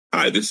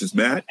Hi, this is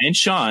Matt and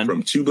Sean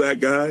from Two Black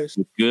Guys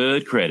with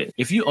Good Credit.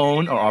 If you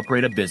own or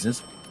operate a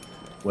business,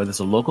 whether it's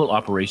a local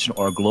operation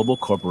or a global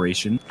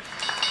corporation,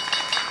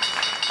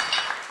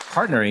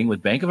 partnering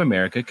with Bank of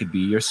America could be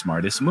your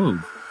smartest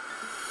move.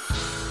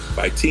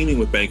 By teaming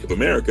with Bank of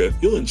America,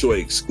 you'll enjoy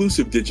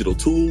exclusive digital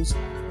tools,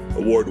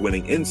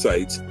 award-winning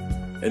insights,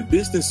 and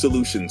business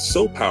solutions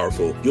so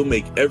powerful you'll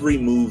make every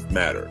move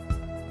matter.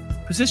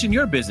 Position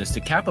your business to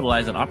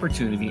capitalize on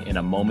opportunity in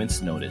a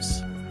moment's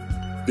notice.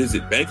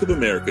 Visit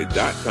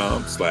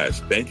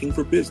bankofamerica.com/banking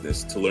for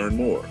business to learn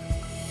more.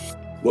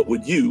 What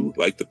would you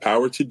like the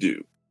power to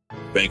do?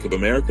 Bank of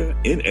America,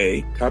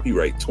 N.A.,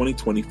 copyright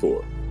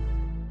 2024.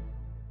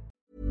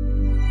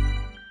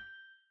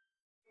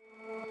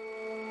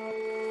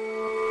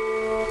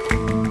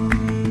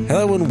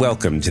 Hello and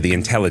welcome to The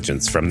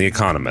Intelligence from The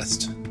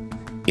Economist.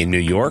 In New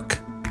York,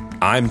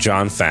 I'm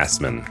John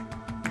Fassman.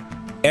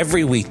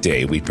 Every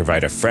weekday, we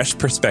provide a fresh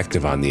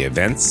perspective on the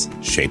events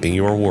shaping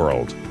your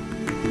world.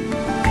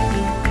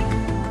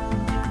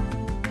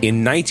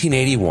 In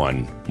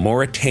 1981,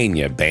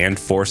 Mauritania banned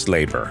forced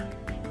labor.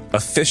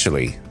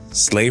 Officially,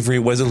 slavery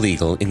was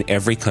illegal in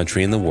every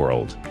country in the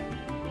world.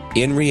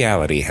 In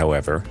reality,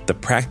 however, the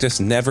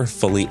practice never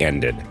fully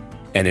ended,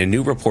 and a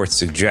new report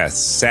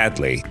suggests,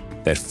 sadly,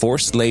 that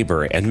forced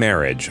labor and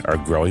marriage are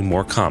growing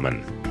more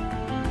common.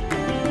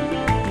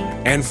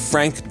 And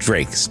Frank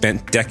Drake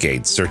spent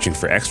decades searching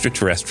for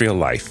extraterrestrial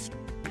life.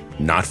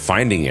 Not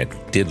finding it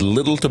did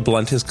little to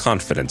blunt his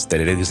confidence that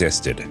it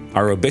existed.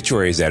 Our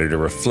obituaries editor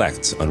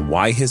reflects on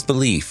why his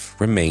belief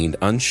remained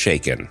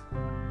unshaken.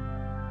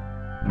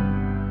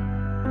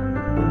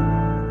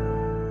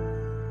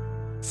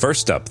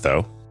 First up,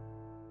 though,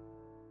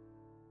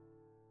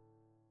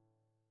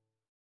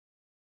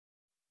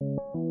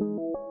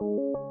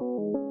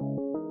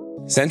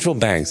 central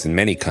banks in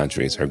many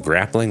countries are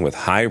grappling with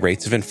high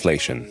rates of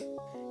inflation.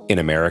 In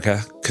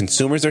America,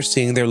 consumers are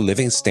seeing their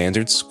living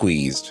standards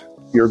squeezed.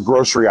 Your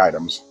grocery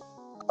items,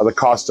 the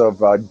cost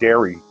of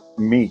dairy,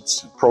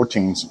 meats,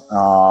 proteins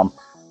have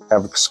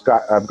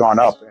gone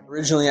up.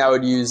 Originally, I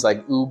would use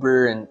like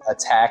Uber and a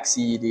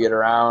taxi to get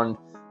around,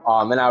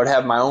 and I would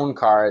have my own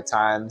car at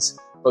times.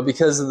 But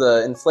because of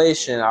the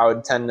inflation, I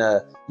would tend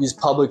to use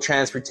public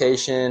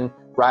transportation,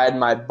 ride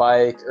my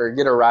bike, or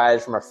get a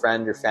ride from a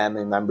friend or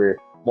family member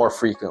more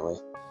frequently.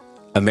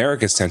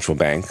 America's central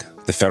bank,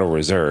 the Federal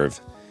Reserve,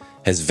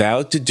 has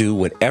vowed to do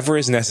whatever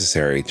is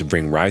necessary to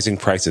bring rising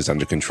prices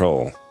under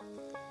control.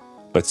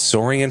 But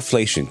soaring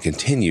inflation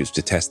continues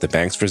to test the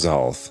bank's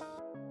resolve.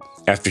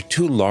 After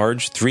two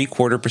large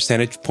 0.75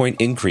 percentage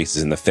point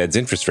increases in the Fed's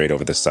interest rate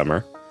over the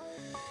summer,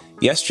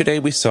 yesterday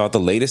we saw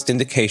the latest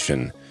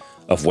indication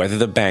of whether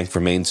the bank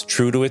remains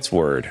true to its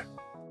word.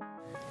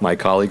 My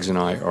colleagues and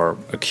I are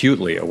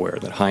acutely aware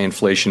that high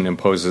inflation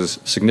imposes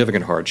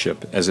significant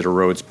hardship as it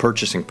erodes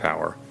purchasing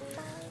power,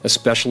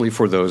 especially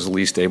for those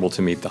least able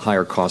to meet the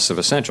higher costs of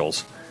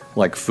essentials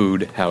like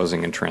food,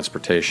 housing, and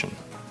transportation.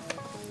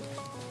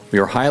 We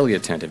are highly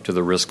attentive to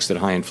the risks that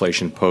high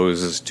inflation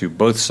poses to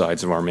both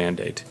sides of our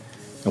mandate,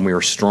 and we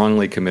are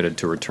strongly committed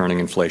to returning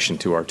inflation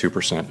to our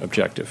 2%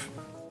 objective.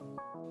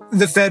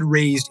 The Fed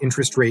raised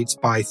interest rates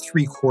by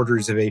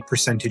 0.75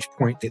 percentage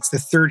point. It's the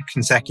third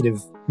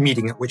consecutive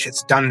meeting at which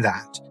it's done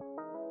that.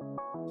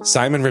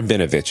 Simon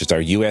Rabinovich is our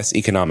U.S.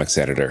 economics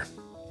editor.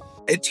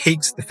 It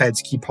takes the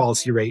Fed's key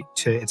policy rate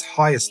to its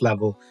highest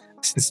level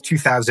since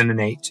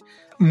 2008.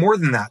 More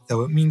than that,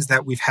 though, it means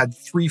that we've had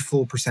 3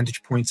 full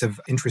percentage points of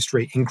interest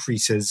rate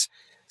increases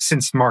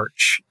since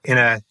March in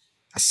a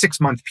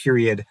 6-month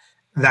period.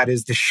 That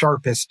is the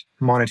sharpest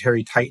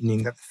monetary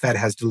tightening that the Fed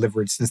has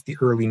delivered since the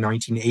early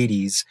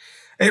 1980s.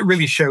 It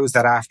really shows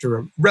that after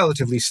a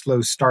relatively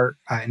slow start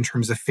in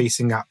terms of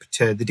facing up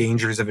to the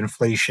dangers of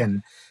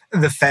inflation,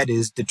 the Fed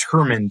is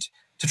determined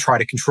to try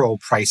to control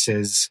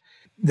prices.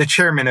 The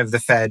chairman of the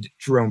Fed,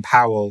 Jerome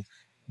Powell,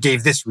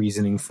 gave this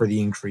reasoning for the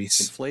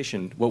increase.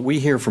 Inflation, what we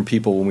hear from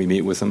people when we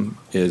meet with them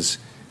is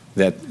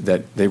that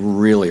they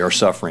really are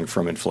suffering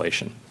from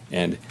inflation.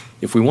 And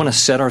if we want to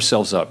set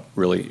ourselves up,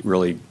 really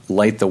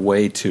light the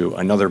way to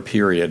another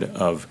period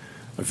of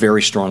a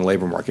very strong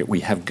labor market,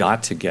 we have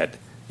got to get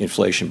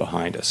inflation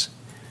behind us.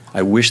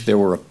 I wish there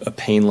were a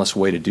painless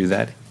way to do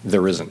that.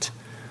 There isn't.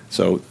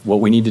 So what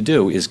we need to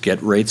do is get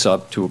rates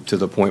up to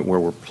the point where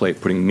we're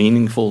putting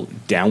meaningful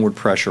downward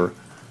pressure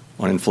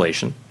on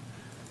inflation,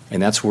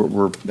 and that's what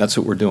we're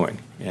doing.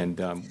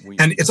 And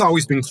it's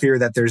always been clear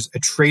that there's a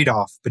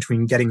trade-off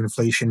between getting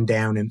inflation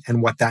down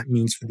and what that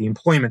means for the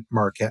employment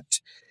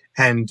market.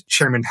 And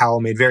Chairman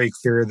Powell made very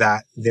clear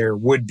that there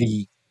would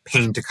be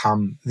pain to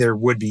come, there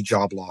would be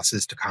job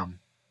losses to come.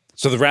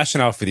 So the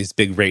rationale for these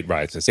big rate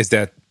rises is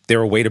that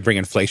they're a way to bring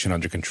inflation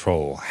under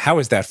control. How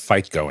is that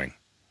fight going?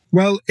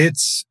 Well,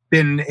 it's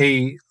been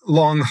a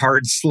long,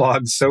 hard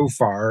slog so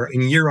far.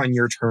 In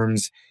year-on-year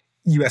terms,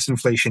 U.S.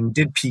 inflation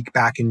did peak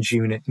back in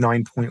June at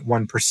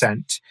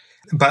 9.1%.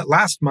 But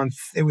last month,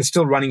 it was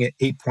still running at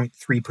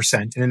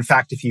 8.3%. And in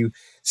fact, if you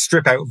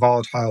strip out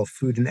volatile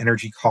food and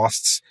energy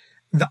costs,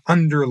 the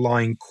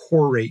underlying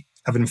core rate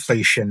of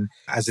inflation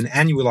as an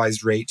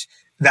annualized rate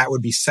that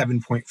would be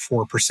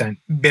 7.4%,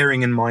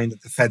 bearing in mind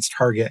that the Fed's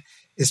target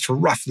is to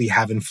roughly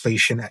have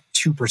inflation at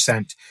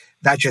 2%.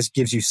 That just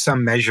gives you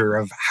some measure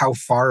of how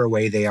far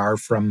away they are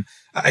from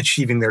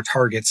achieving their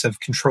targets of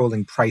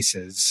controlling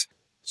prices.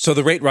 So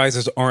the rate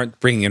rises aren't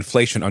bringing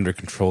inflation under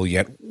control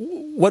yet.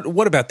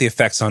 What about the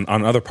effects on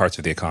other parts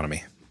of the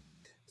economy?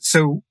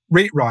 So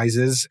rate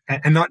rises,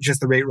 and not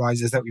just the rate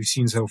rises that we've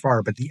seen so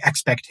far, but the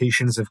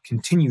expectations of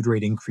continued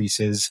rate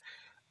increases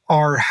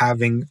are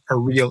having a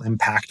real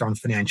impact on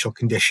financial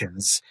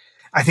conditions.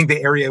 I think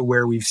the area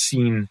where we've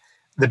seen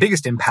the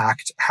biggest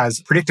impact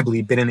has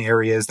predictably been in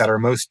areas that are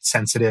most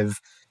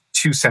sensitive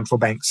to central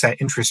bank set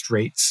interest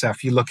rates.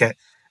 If you look at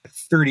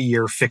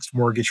 30-year fixed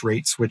mortgage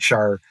rates, which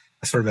are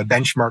sort of a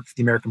benchmark for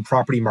the American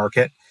property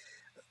market,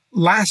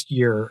 last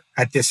year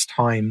at this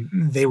time,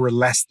 they were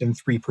less than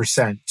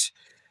 3%.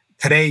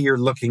 Today, you're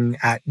looking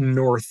at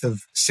north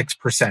of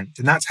 6%,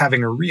 and that's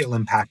having a real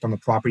impact on the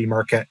property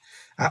market.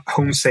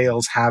 Home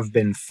sales have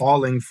been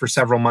falling for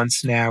several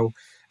months now.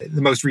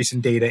 The most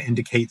recent data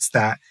indicates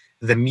that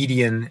the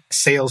median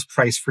sales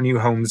price for new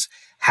homes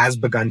has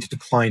begun to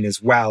decline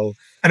as well.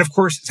 And of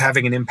course, it's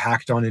having an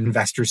impact on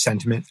investor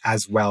sentiment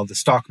as well. The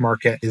stock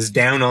market is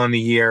down on the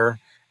year.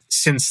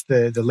 Since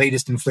the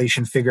latest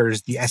inflation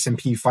figures, the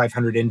S&P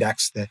 500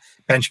 index, the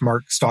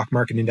benchmark stock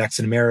market index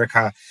in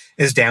America,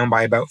 is down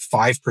by about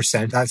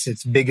 5%. That's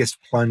its biggest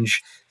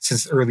plunge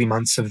since early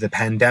months of the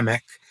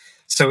pandemic.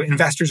 So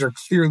investors are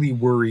clearly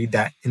worried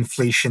that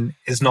inflation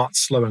is not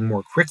slowing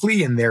more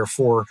quickly, and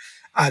therefore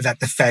that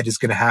the Fed is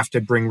going to have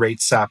to bring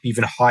rates up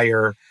even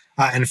higher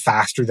and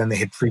faster than they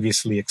had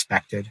previously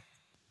expected.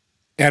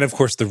 And of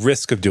course, the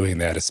risk of doing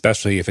that,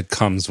 especially if it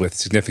comes with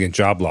significant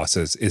job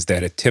losses, is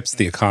that it tips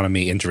the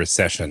economy into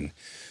recession.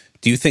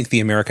 Do you think the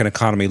American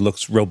economy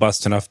looks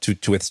robust enough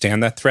to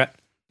withstand that threat?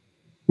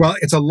 Well,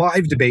 it's a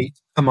live debate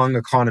among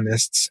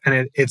economists,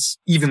 and it's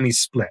evenly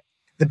split.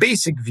 The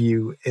basic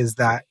view is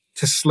that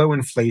to slow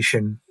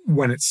inflation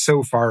when it's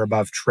so far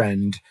above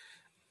trend,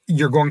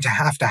 you're going to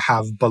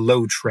have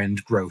below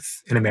trend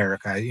growth in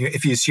America.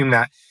 If you assume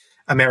that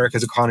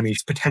America's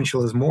economy's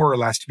potential is more or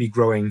less to be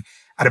growing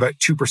at about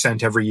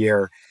 2% every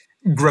year,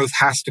 growth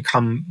has to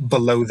come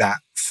below that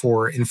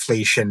for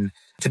inflation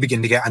to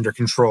begin to get under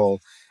control.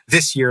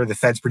 This year, the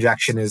Fed's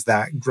projection is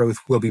that growth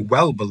will be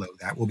well below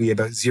that, will be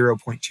about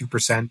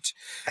 0.2%.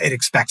 It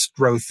expects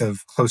growth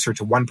of closer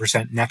to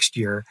 1% next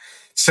year.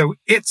 So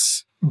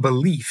its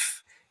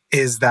belief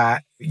is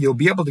that you'll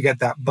be able to get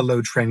that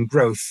below trend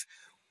growth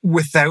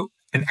without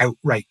an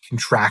outright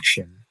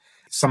contraction.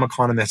 Some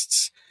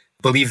economists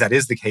believe that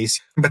is the case,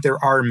 but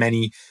there are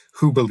many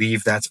who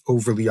believe that's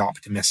overly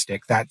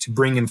optimistic, that to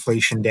bring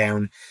inflation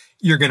down,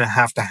 you're going to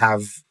have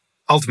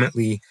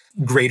ultimately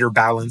greater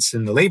balance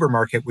in the labor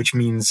market, which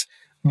means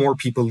more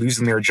people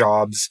losing their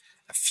jobs,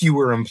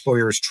 fewer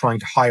employers trying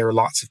to hire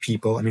lots of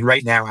people. I mean,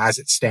 right now, as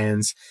it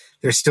stands,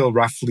 there's still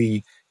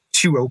roughly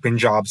 2 open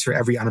jobs for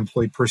every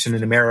unemployed person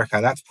in America.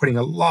 That's putting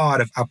a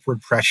lot of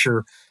upward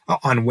pressure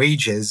on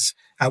wages,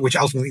 which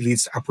ultimately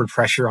leads to upward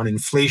pressure on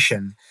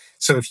inflation.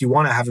 So if you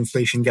want to have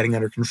inflation getting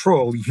under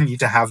control, you need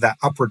to have that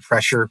upward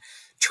pressure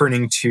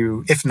turning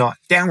to, if not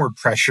downward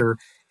pressure,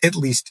 at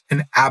least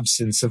an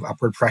absence of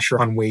upward pressure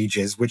on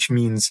wages, which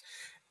means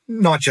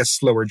not just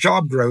slower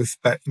job growth,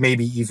 but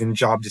maybe even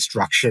job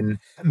destruction,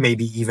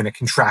 maybe even a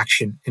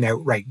contraction in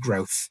outright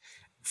growth.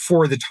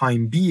 For the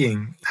time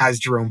being, as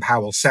Jerome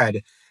Powell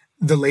said,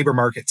 the labor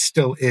market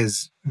still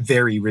is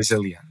very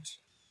resilient.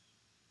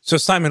 So,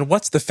 Simon,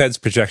 what's the Fed's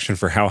projection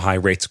for how high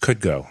rates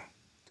could go?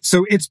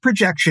 So its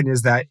projection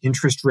is that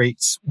interest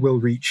rates will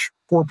reach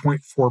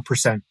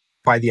 4.4%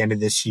 by the end of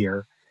this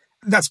year.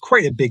 That's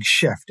quite a big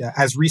shift.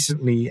 As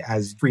recently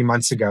as 3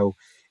 months ago,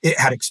 it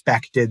had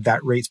expected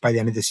that rates by the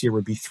end of this year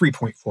would be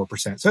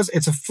 3.4%. So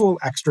it's a full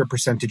extra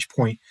percentage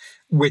point,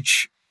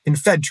 which in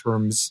Fed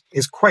terms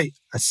is quite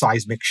a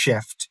seismic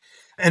shift.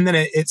 And then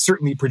it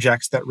certainly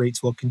projects that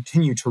rates will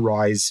continue to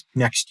rise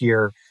next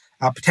year,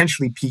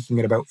 potentially peaking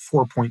at about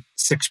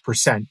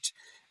 4.6%.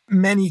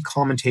 Many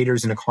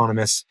commentators and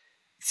economists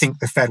think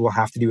the Fed will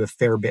have to do a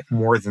fair bit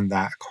more than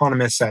that.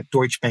 Economists at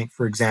Deutsche Bank,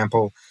 for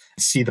example,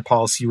 see the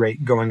policy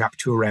rate going up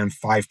to around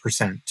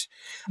 5%.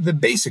 The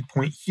basic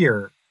point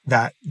here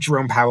that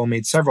Jerome Powell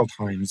made several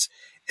times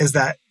is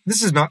that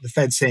this is not the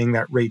Fed saying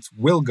that rates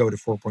will go to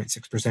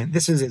 4.6%.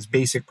 This is its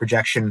basic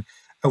projection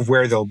of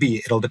where they'll be.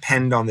 It'll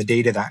depend on the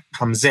data that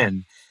comes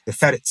in. The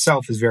Fed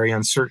itself is very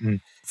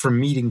uncertain from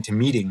meeting to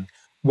meeting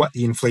what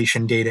the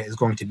inflation data is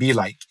going to be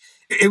like.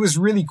 It was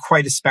really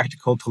quite a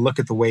spectacle to look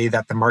at the way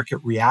that the market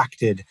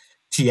reacted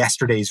to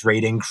yesterday's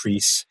rate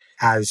increase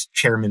as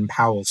Chairman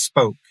Powell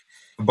spoke.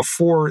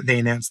 Before they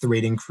announced the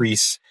rate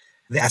increase,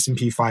 the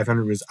S&P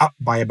 500 was up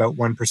by about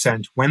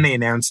 1%. When they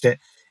announced it,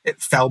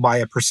 it fell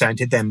by 1%.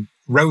 It then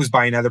rose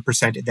by another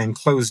percent. It then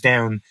closed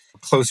down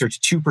closer to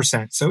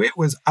 2%. So it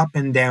was up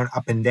and down,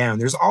 up and down.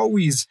 There's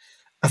always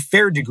a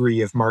fair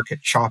degree of market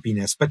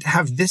choppiness, but to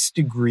have this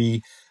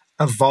degree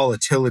of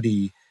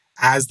volatility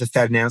as the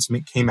Fed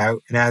announcement came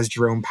out and as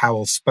Jerome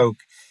Powell spoke,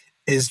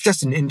 is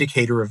just an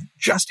indicator of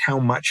just how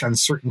much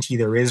uncertainty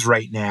there is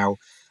right now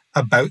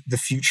about the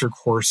future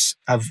course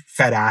of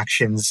Fed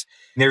actions.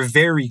 They're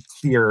very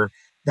clear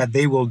that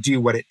they will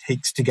do what it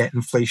takes to get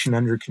inflation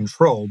under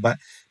control, but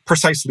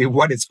precisely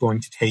what it's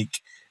going to take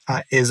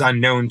is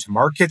unknown to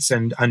markets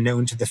and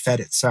unknown to the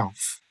Fed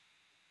itself.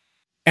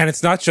 And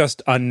it's not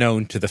just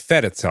unknown to the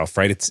Fed itself,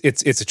 right?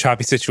 It's a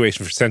choppy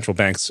situation for central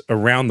banks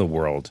around the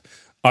world.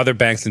 Other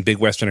banks in big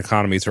Western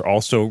economies are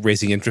also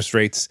raising interest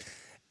rates.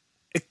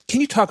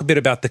 Can you talk a bit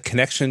about the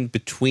connection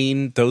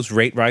between those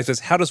rate rises?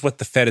 How does what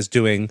the Fed is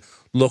doing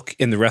look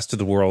in the rest of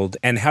the world?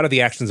 And how do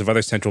the actions of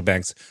other central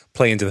banks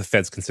play into the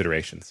Fed's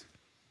considerations?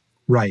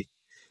 Right.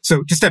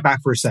 So just step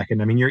back for a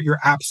second. I mean, you're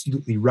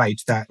absolutely right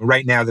that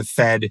right now the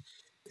Fed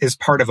is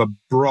part of a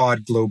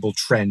broad global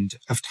trend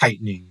of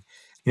tightening.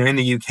 In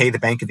the UK, the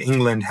Bank of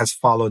England has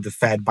followed the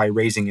Fed by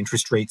raising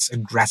interest rates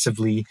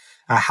aggressively,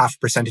 a half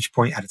percentage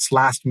point at its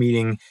last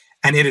meeting,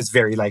 and it is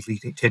very likely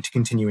to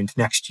continue into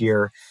next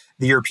year.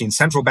 The European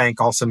Central Bank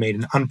also made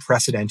an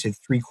unprecedented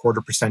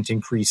 0.75%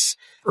 increase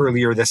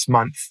earlier this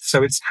month.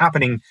 So it's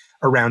happening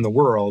around the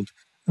world.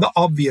 The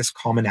obvious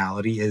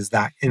commonality is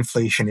that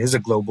inflation is a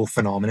global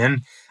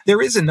phenomenon.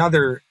 There is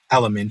another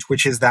element,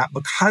 which is that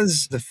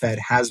because the Fed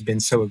has been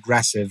so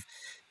aggressive,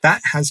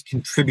 that has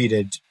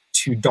contributed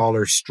to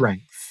dollar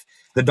strength.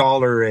 The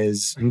dollar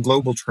is, in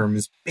global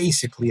terms,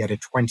 basically at a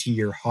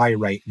 20-year high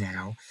right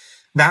now.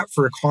 That,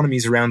 for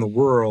economies around the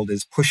world,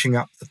 is pushing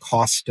up the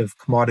cost of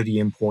commodity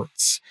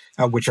imports,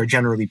 which are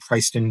generally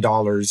priced in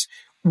dollars,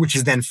 which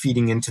is then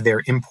feeding into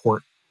their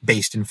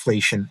import-based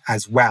inflation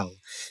as well.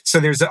 So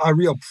there's a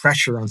real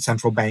pressure on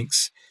central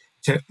banks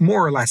to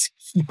more or less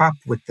keep up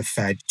with the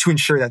Fed to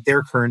ensure that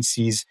their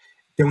currencies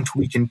don't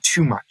weaken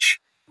too much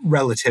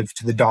relative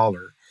to the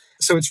dollar.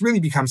 So it's really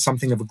become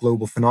something of a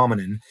global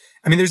phenomenon.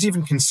 I mean, there's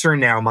even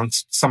concern now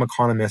amongst some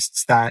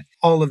economists that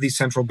all of these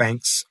central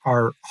banks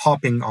are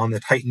hopping on the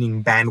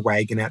tightening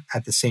bandwagon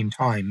at the same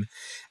time.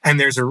 And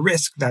there's a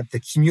risk that the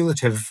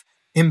cumulative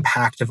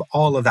impact of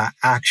all of that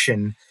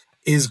action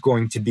is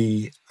going to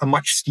be a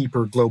much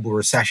steeper global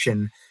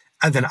recession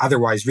than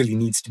otherwise really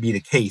needs to be the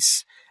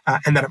case,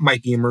 and that it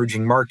might be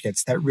emerging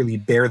markets that really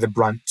bear the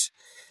brunt.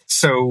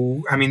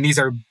 So, I mean, these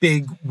are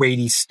big,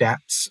 weighty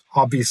steps.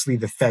 Obviously,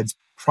 the Fed's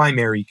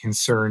primary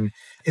concern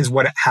is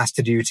what it has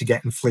to do to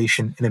get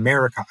inflation in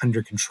America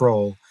under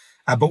control.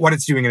 But what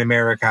it's doing in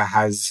America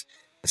has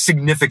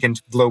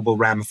significant global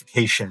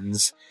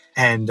ramifications.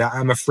 And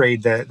I'm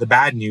afraid that the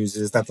bad news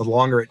is that the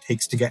longer it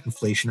takes to get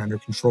inflation under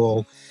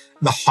control,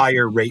 the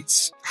higher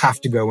rates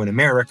have to go in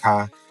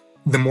America,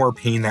 the more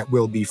pain that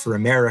will be for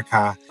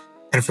America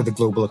and for the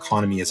global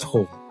economy as a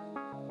whole.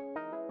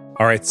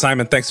 All right,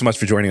 Simon, thanks so much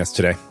for joining us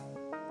today.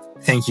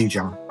 Thank you,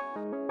 John.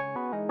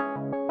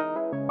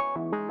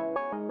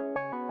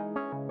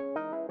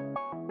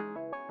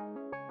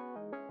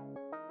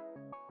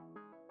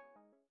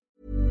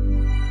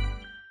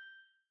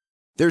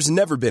 There's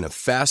never been a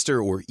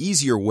faster or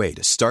easier way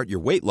to start your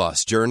weight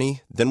loss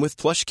journey than with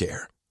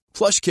PlushCare.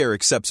 PlushCare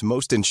accepts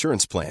most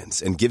insurance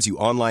plans and gives you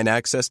online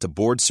access to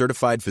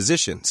board-certified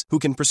physicians who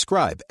can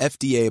prescribe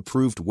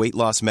FDA-approved weight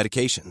loss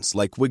medications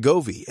like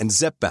Wegovy and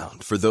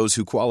Zepbound for those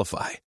who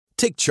qualify.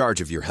 Take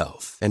charge of your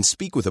health and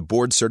speak with a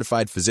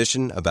board-certified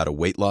physician about a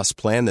weight loss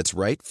plan that's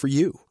right for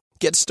you.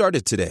 Get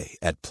started today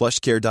at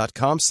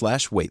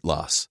plushcare.com/weight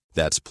loss.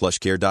 That's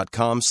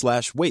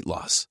plushcare.com/weight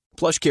loss.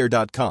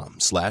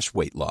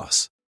 plushcare.com/weight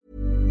loss.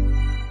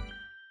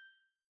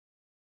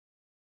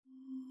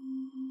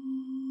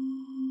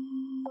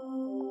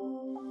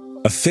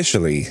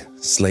 Officially,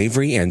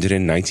 slavery ended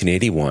in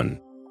 1981,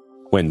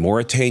 when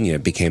Mauritania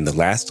became the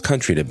last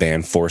country to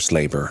ban forced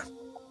labor.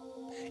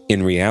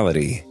 In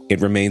reality, it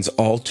remains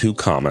all too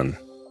common.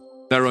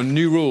 There are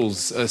new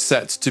rules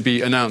set to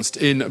be announced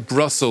in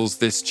Brussels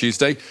this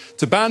Tuesday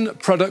to ban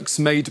products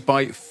made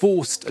by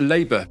forced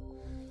labor.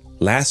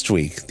 Last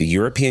week, the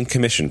European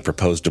Commission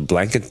proposed a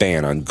blanket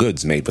ban on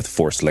goods made with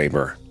forced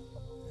labor.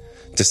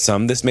 To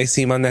some, this may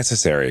seem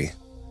unnecessary,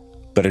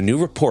 but a new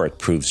report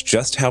proves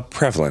just how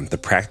prevalent the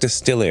practice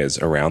still is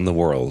around the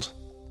world.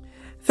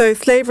 So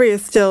slavery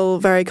is still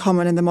very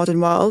common in the modern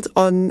world.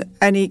 On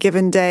any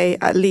given day,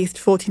 at least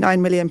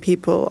 49 million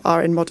people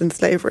are in modern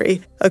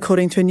slavery,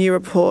 according to a new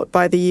report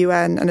by the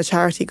UN and a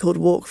charity called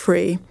Walk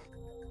Free.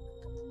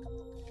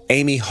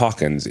 Amy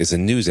Hawkins is a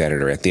news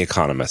editor at The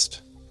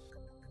Economist.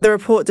 The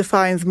report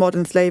defines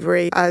modern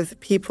slavery as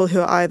people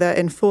who are either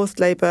in forced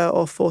labour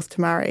or forced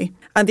to marry.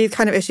 And these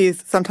kind of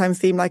issues sometimes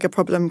seem like a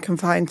problem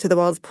confined to the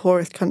world's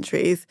poorest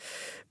countries.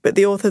 But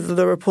the authors of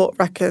the report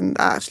reckon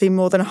that actually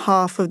more than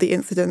half of the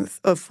incidents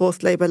of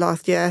forced labour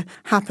last year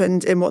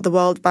happened in what the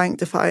World Bank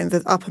defines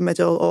as upper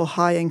middle or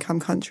high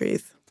income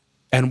countries.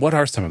 And what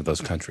are some of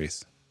those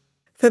countries?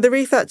 So the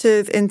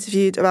researchers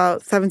interviewed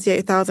about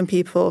 78,000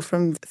 people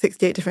from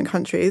 68 different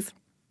countries.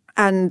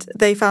 And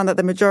they found that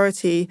the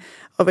majority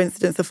of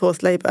incidents of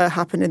forced labour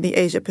happened in the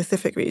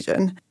Asia-Pacific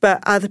region.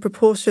 But as a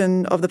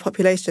proportion of the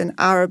population,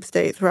 Arab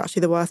states were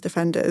actually the worst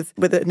offenders,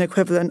 with an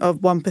equivalent of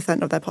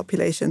 1% of their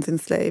populations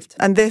enslaved.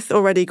 And this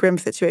already grim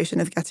situation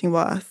is getting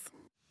worse.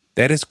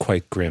 That is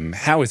quite grim.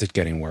 How is it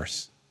getting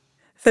worse?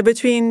 So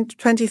between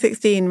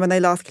 2016, when they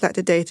last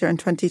collected data, and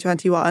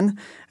 2021,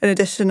 an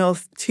additional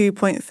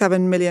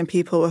 2.7 million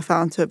people were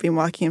found to have been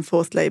working in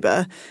forced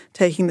labour,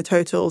 taking the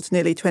total to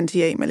nearly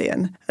 28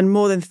 million. And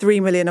more than 3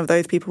 million of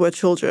those people were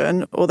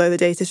children, although the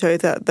data shows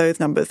that those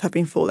numbers have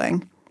been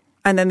falling.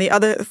 And then the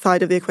other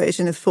side of the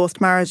equation is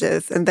forced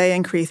marriages, and they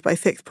increased by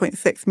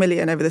 6.6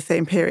 million over the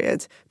same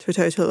period to a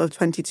total of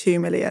 22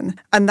 million.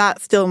 And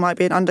that still might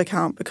be an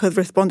undercount because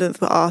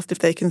respondents were asked if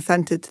they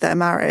consented to their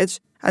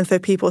marriage. And so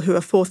people who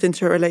are forced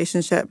into a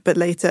relationship but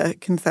later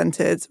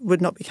consented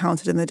would not be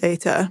counted in the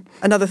data.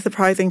 Another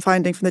surprising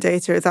finding from the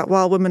data is that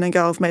while women and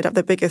girls made up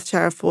the biggest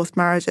share of forced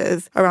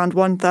marriages, around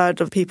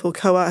 1/3 of people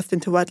coerced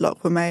into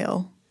wedlock were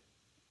male.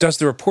 Does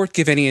the report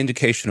give any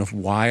indication of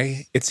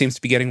why it seems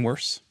to be getting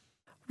worse?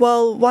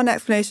 Well, one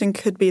explanation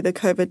could be the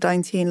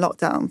COVID-19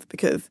 lockdowns,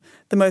 because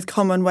the most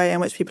common way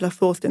in which people are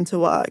forced into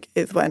work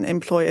is when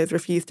employers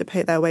refuse to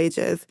pay their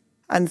wages.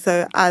 And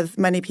so as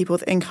many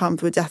people's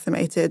incomes were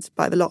decimated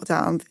by the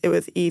lockdowns, it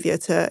was easier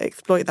to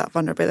exploit that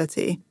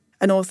vulnerability.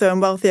 And also in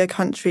wealthier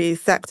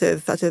countries,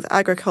 sectors such as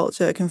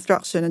agriculture,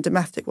 construction and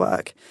domestic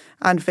work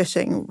and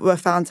fishing were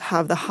found to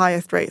have the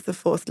highest rates of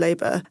forced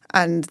labour,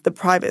 and the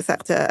private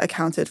sector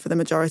accounted for the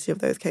majority of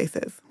those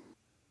cases.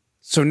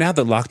 So now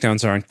that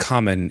lockdowns aren't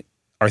common,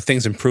 are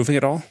things improving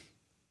at all?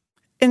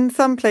 In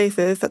some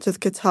places, such as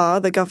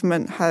Qatar, the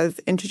government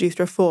has introduced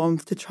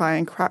reforms to try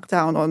and crack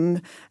down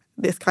on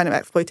this kind of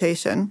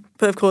exploitation.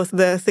 But of course,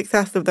 the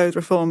success of those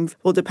reforms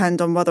will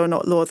depend on whether or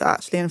not laws are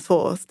actually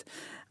enforced.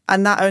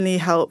 And that only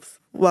helps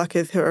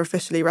workers who are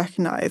officially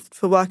recognised.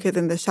 For workers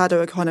in the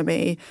shadow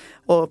economy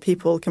or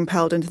people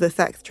compelled into the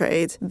sex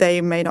trade,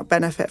 they may not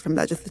benefit from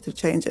legislative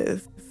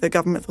changes. So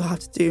governments will have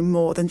to do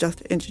more than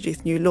just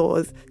introduce new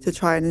laws to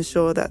try and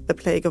ensure that the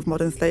plague of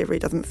modern slavery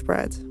doesn't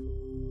spread.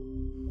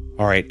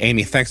 All right,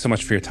 Amy, thanks so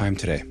much for your time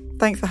today.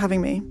 Thanks for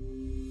having me.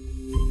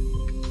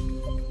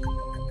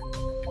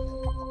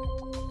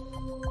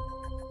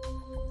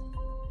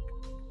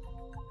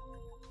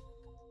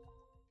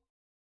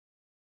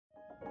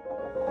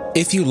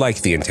 If you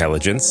like The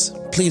Intelligence,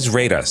 please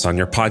rate us on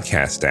your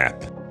podcast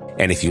app.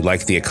 And if you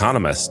like The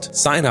Economist,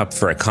 sign up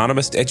for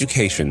Economist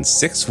Education's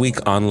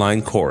 6-week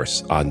online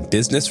course on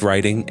business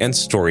writing and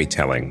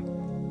storytelling.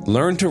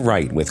 Learn to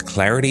write with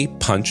clarity,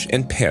 punch,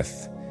 and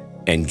pith,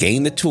 and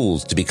gain the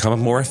tools to become a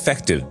more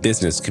effective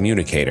business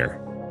communicator.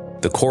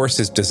 The course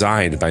is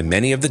designed by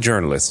many of the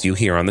journalists you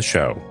hear on the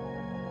show.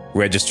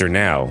 Register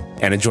now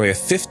and enjoy a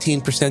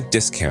 15%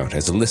 discount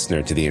as a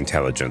listener to The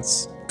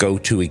Intelligence. Go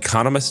to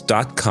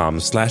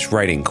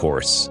economist.com/writing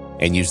course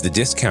and use the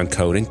discount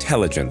code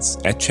INTELLIGENCE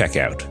at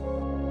checkout.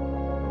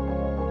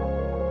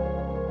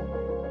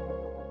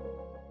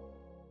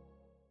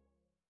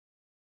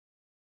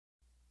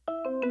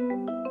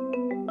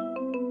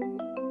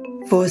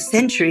 For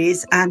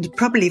centuries, and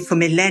probably for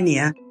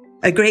millennia,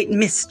 a great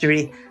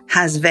mystery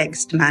has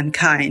vexed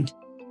mankind.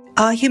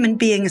 Are human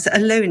beings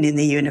alone in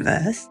the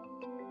universe?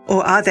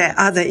 Or are there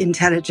other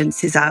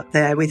intelligences out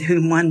there with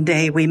whom one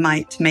day we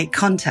might make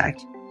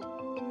contact?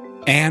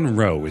 Anne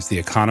Rowe is The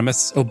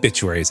Economist's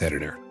obituaries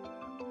editor.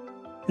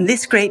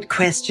 This great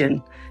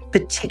question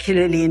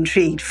particularly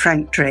intrigued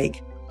Frank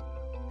Drake.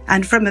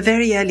 And from a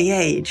very early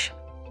age,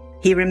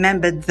 he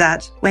remembered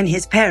that when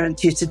his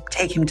parents used to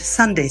take him to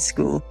Sunday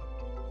school,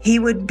 he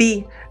would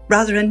be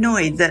rather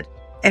annoyed that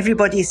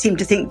everybody seemed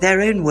to think their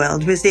own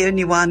world was the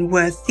only one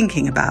worth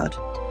thinking about.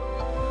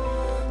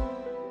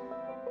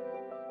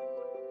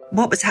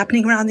 What was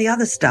happening around the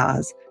other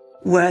stars?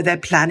 Were there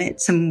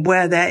planets, and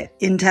were there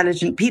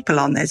intelligent people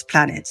on those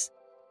planets,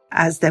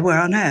 as there were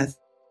on Earth?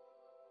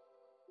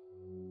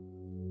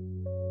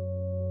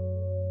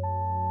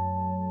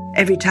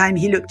 Every time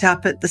he looked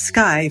up at the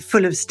sky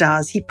full of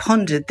stars, he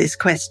pondered this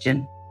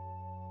question.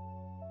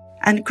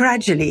 And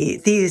gradually,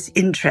 these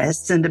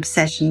interests and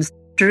obsessions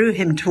drew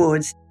him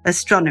towards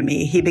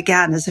astronomy. He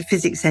began as a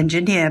physics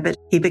engineer, but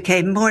he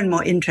became more and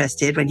more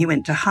interested when he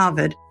went to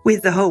Harvard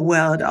with the whole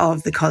world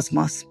of the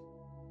cosmos.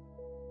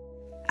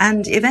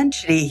 And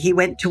eventually he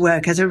went to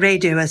work as a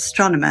radio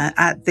astronomer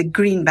at the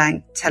Green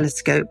Bank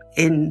Telescope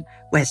in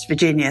West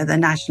Virginia, the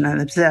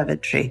National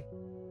Observatory.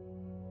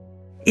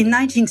 In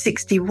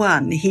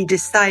 1961, he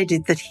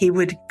decided that he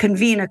would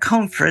convene a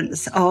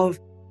conference of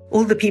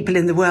all the people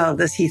in the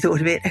world, as he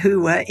thought of it,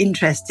 who were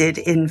interested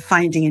in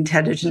finding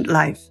intelligent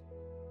life.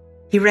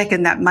 He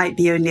reckoned that might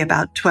be only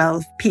about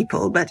 12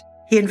 people, but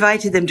he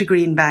invited them to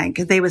Green Bank.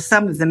 They were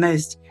some of the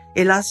most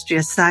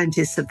illustrious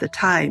scientists of the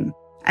time,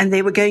 and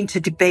they were going to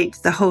debate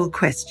the whole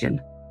question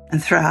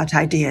and throw out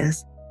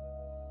ideas.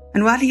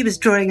 And while he was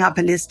drawing up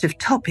a list of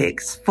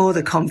topics for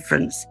the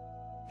conference,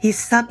 he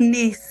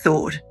suddenly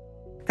thought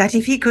that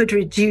if he could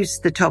reduce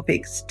the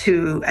topics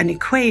to an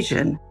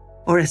equation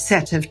or a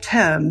set of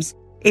terms,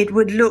 it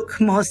would look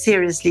more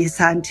seriously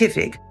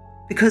scientific,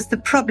 because the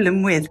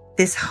problem with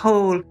this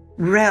whole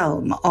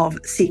realm of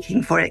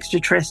seeking for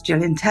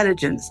extraterrestrial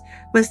intelligence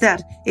was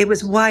that it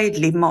was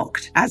widely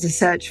mocked as a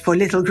search for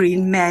little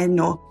green men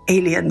or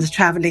aliens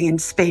traveling in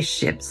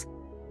spaceships.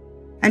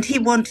 and he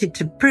wanted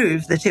to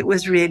prove that it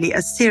was really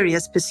a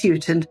serious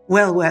pursuit and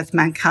well worth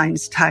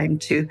mankind's time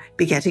to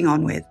be getting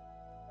on with.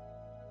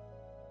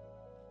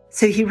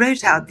 So he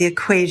wrote out the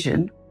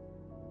equation.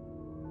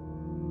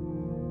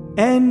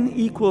 N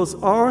equals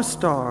R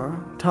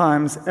star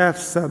times F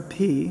sub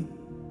P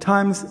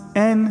times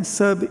N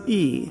sub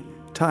E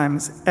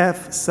times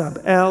F sub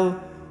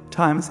L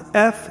times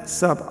F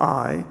sub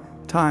I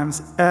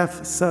times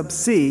F sub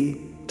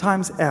C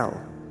times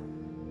L.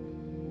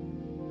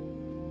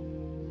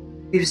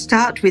 We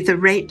start with the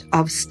rate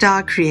of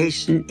star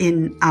creation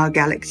in our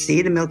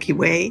galaxy, the Milky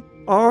Way.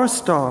 R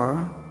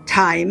star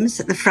times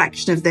the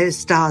fraction of those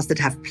stars that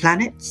have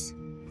planets.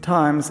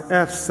 Times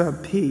F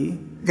sub P.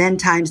 Then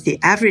times the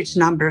average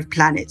number of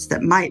planets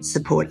that might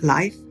support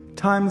life.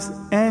 Times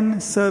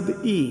N sub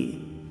E.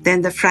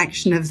 Then the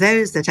fraction of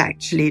those that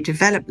actually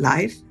develop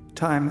life.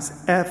 Times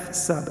F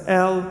sub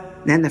L.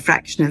 Then the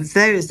fraction of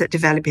those that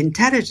develop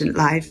intelligent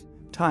life.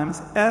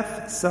 Times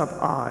F sub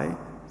I.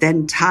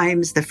 Then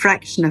times the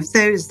fraction of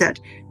those that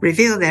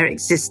reveal their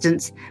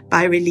existence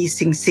by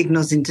releasing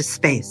signals into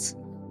space.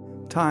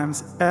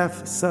 Times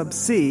F sub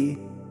C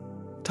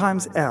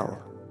times L.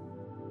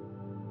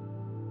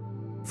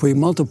 If we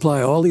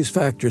multiply all these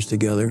factors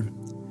together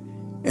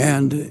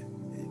and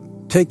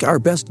take our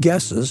best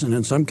guesses, and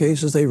in some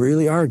cases they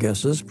really are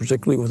guesses,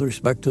 particularly with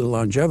respect to the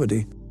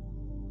longevity,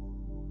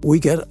 we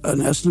get an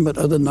estimate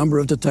of the number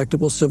of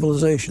detectable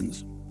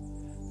civilizations.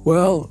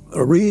 Well,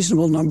 a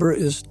reasonable number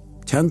is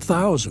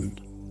 10,000.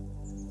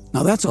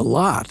 Now that's a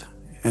lot,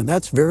 and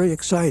that's very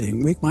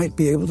exciting. We might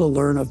be able to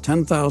learn of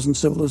 10,000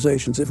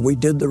 civilizations if we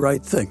did the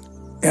right thing.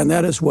 And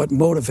that is what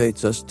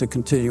motivates us to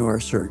continue our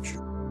search.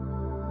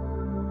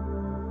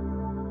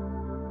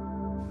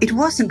 It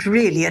wasn't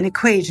really an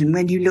equation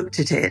when you looked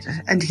at it,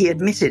 and he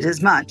admitted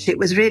as much. It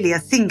was really a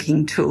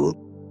thinking tool.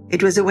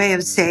 It was a way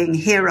of saying,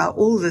 here are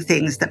all the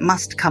things that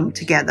must come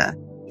together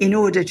in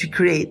order to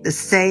create the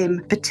same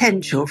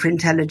potential for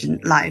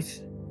intelligent life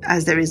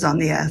as there is on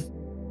the Earth.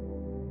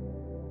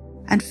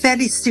 And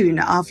fairly soon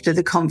after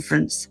the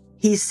conference,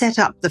 he set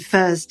up the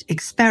first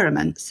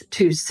experiments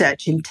to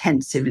search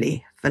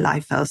intensively for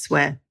life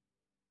elsewhere.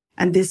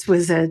 And this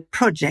was a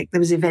project that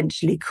was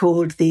eventually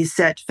called the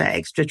Search for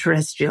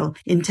Extraterrestrial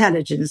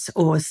Intelligence,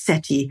 or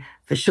SETI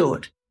for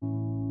short.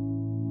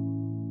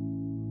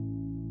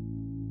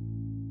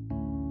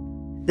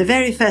 The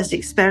very first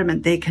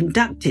experiment they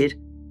conducted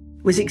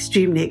was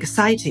extremely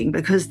exciting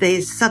because they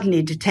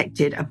suddenly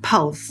detected a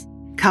pulse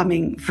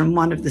coming from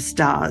one of the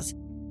stars,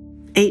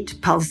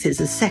 8 pulses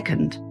a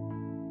second,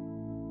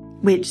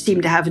 which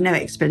seemed to have no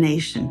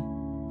explanation.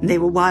 They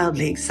were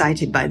wildly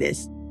excited by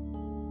this,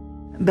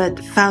 but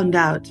found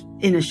out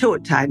in a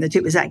short time that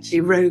it was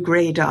actually rogue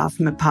radar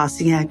from a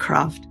passing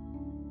aircraft.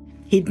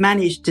 He'd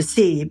managed to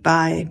see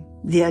by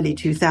the early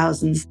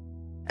 2000s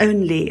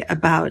only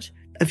about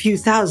a few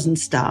thousand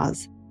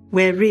stars,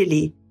 where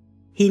really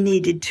he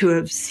needed to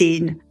have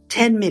seen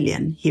 10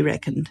 million, he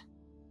reckoned.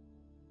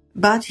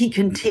 But he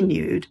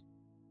continued.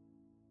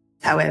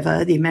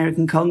 However, the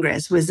American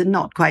Congress was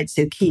not quite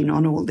so keen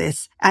on all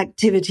this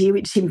activity,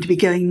 which seemed to be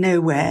going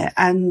nowhere,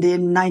 and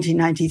in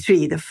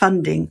 1993 the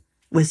funding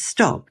was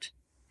stopped.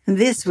 And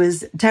this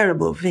was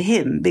terrible for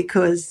him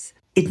because,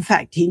 in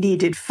fact, he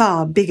needed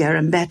far bigger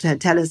and better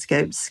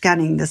telescopes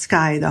scanning the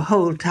sky the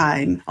whole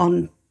time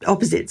on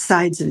opposite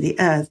sides of the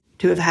Earth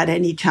to have had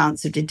any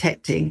chance of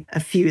detecting a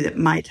few that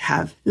might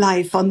have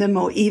life on them,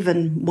 or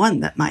even one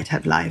that might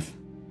have life.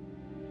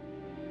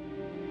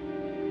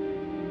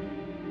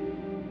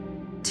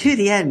 To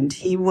the end,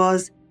 he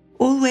was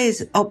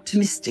always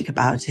optimistic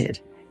about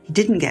it. He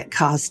didn't get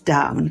cast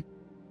down.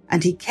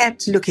 And he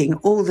kept looking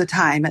all the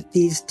time at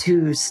these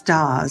 2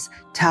 stars,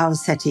 Tau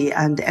Ceti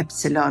and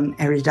Epsilon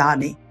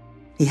Eridani.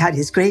 He had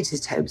his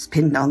greatest hopes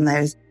pinned on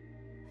those.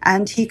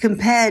 And he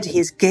compared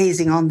his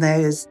gazing on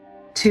those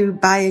to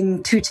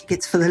buying 2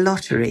 tickets for the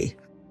lottery.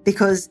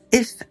 Because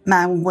if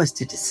man was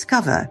to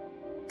discover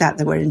that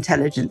there were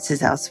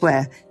intelligences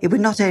elsewhere, it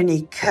would not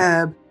only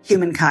curb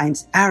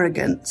humankind's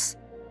arrogance,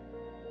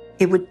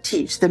 it would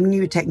teach them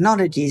new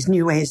technologies,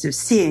 new ways of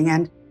seeing,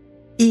 and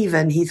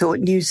even, he thought,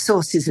 new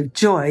sources of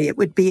joy. It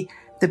would be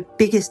the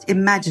biggest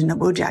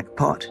imaginable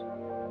jackpot.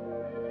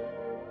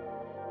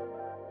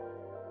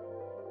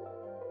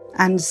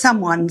 And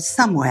someone,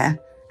 somewhere,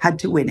 had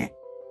to win it.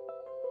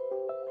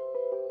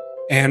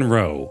 Anne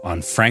Rowe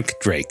on Frank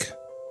Drake,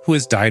 who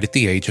has died at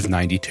the age of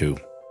 92.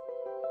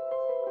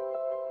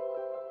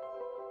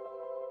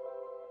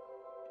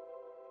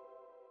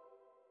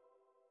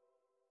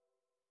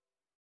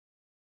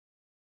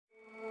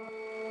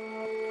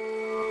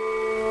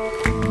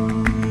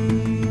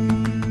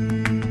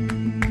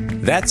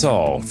 That's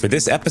all for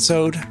this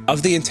episode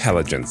of The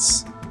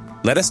Intelligence.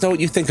 Let us know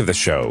what you think of the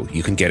show.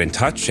 You can get in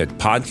touch at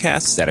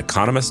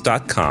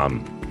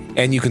podcasts@economist.com,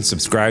 and you can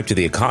subscribe to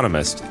The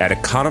Economist at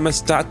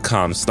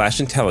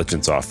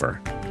economist.com/intelligence offer.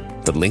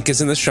 The link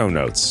is in the show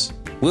notes.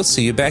 We'll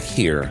see you back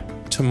here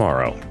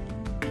tomorrow.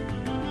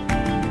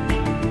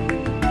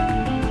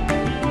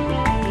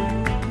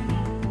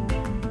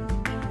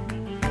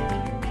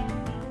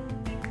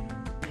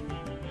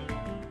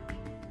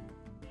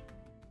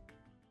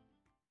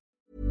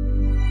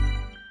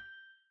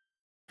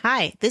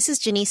 Hi, this is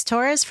Janice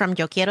Torres from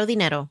Yo Quiero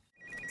Dinero.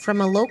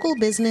 From a local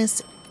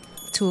business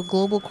to a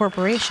global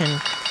corporation,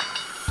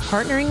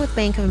 partnering with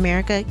Bank of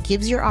America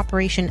gives your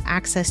operation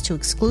access to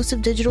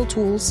exclusive digital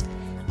tools,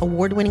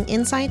 award-winning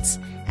insights,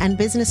 and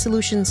business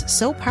solutions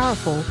so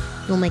powerful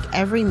you'll make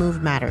every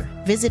move matter.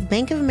 Visit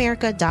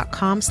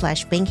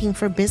bankofamerica.com/banking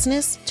for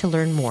business to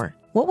learn more.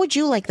 What would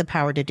you like the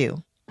power to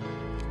do?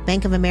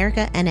 Bank of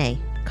America, N.A.,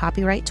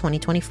 copyright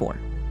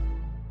 2024.